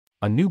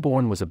A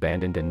newborn was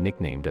abandoned and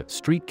nicknamed a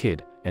street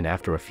kid, and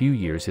after a few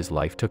years his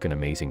life took an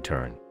amazing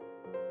turn.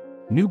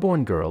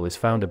 Newborn girl is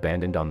found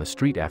abandoned on the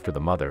street after the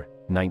mother,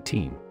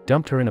 19,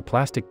 dumped her in a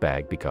plastic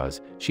bag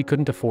because she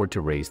couldn't afford to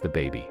raise the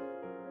baby.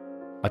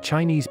 A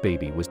Chinese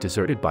baby was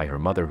deserted by her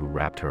mother who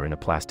wrapped her in a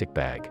plastic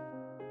bag.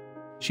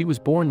 She was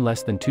born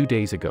less than 2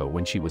 days ago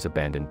when she was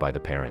abandoned by the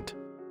parent.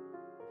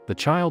 The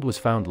child was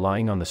found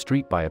lying on the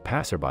street by a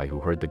passerby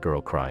who heard the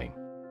girl crying.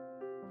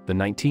 The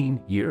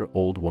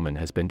 19-year-old woman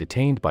has been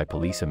detained by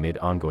police amid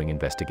ongoing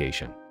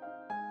investigation.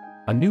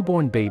 A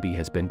newborn baby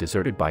has been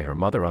deserted by her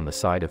mother on the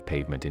side of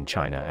pavement in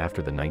China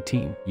after the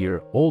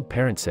 19-year-old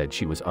parent said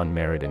she was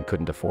unmarried and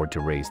couldn't afford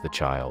to raise the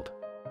child.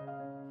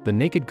 The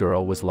naked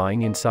girl was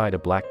lying inside a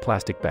black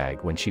plastic bag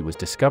when she was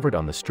discovered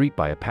on the street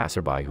by a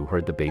passerby who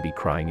heard the baby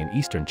crying in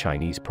eastern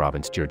Chinese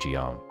province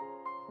Zhejiang.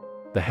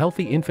 The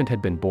healthy infant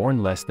had been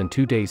born less than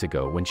 2 days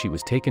ago when she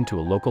was taken to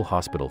a local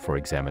hospital for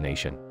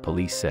examination,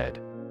 police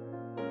said.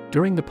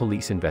 During the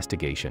police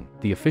investigation,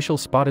 the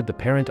officials spotted the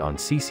parent on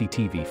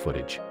CCTV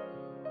footage.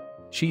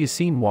 She is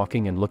seen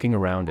walking and looking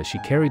around as she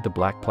carried the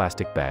black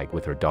plastic bag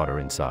with her daughter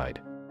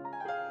inside.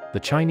 The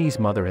Chinese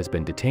mother has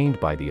been detained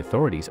by the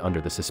authorities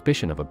under the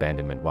suspicion of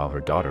abandonment while her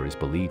daughter is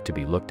believed to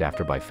be looked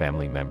after by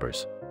family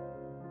members.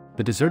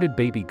 The deserted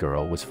baby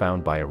girl was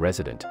found by a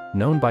resident,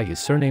 known by his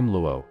surname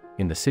Luo,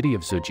 in the city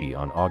of Zhejiang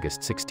on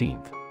August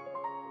 16.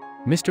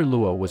 Mr.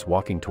 Luo was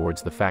walking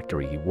towards the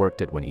factory he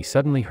worked at when he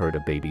suddenly heard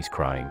a baby's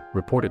crying,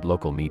 reported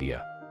local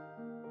media.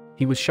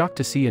 He was shocked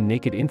to see a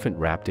naked infant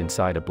wrapped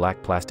inside a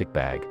black plastic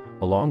bag,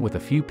 along with a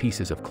few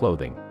pieces of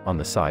clothing, on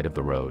the side of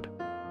the road.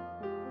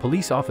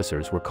 Police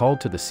officers were called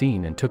to the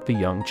scene and took the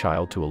young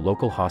child to a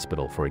local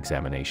hospital for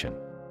examination.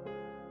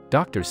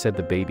 Doctors said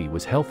the baby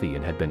was healthy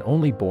and had been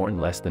only born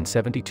less than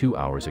 72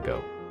 hours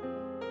ago.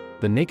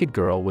 The naked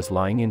girl was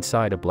lying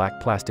inside a black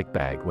plastic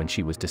bag when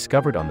she was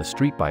discovered on the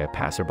street by a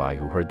passerby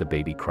who heard the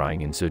baby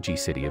crying in Zhejiang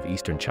city of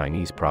eastern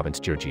Chinese province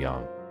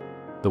Zhejiang.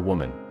 The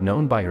woman,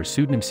 known by her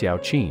pseudonym Xiao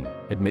Qin,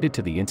 admitted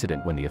to the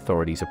incident when the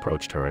authorities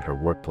approached her at her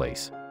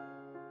workplace.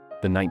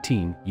 The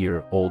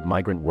 19-year-old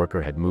migrant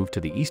worker had moved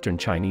to the eastern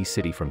Chinese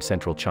city from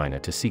central China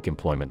to seek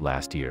employment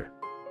last year.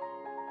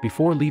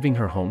 Before leaving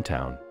her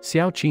hometown,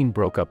 Xiao Qin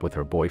broke up with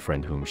her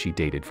boyfriend whom she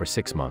dated for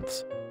 6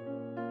 months.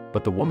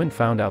 But the woman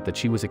found out that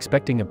she was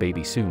expecting a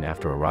baby soon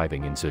after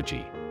arriving in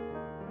Zhejiang.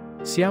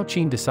 Xiao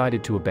Qin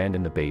decided to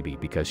abandon the baby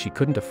because she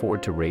couldn't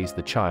afford to raise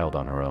the child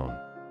on her own.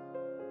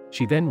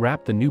 She then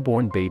wrapped the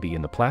newborn baby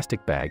in the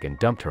plastic bag and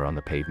dumped her on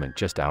the pavement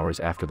just hours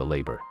after the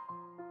labor.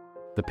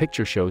 The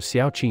picture shows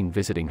Xiao Qin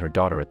visiting her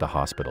daughter at the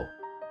hospital.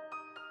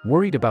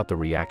 Worried about the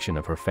reaction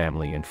of her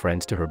family and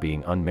friends to her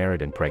being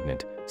unmarried and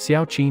pregnant,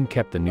 Xiao Qin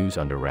kept the news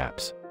under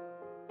wraps.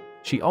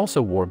 She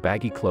also wore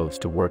baggy clothes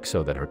to work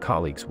so that her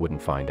colleagues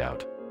wouldn't find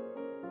out.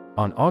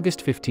 On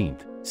August 15,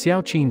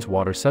 Xiao Qin's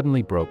water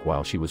suddenly broke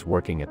while she was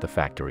working at the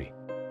factory.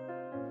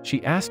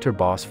 She asked her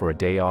boss for a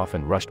day off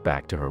and rushed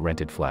back to her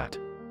rented flat.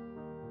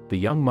 The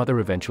young mother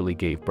eventually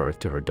gave birth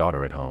to her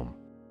daughter at home.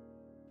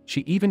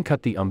 She even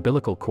cut the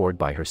umbilical cord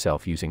by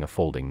herself using a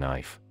folding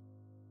knife.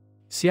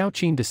 Xiao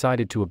Qin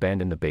decided to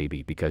abandon the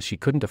baby because she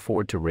couldn't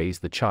afford to raise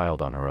the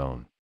child on her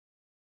own.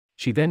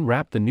 She then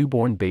wrapped the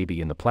newborn baby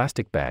in the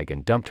plastic bag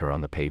and dumped her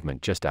on the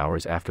pavement just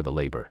hours after the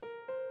labor.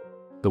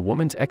 The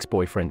woman's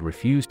ex-boyfriend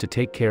refused to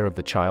take care of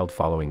the child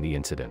following the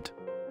incident.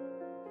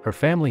 Her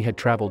family had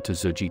traveled to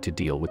Zhejiang to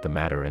deal with the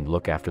matter and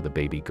look after the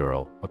baby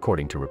girl,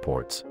 according to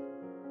reports.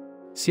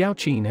 Xiao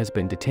Qin has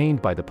been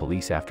detained by the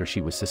police after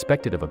she was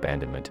suspected of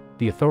abandonment,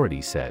 the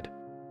authorities said.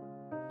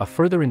 A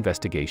further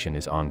investigation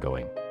is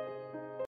ongoing.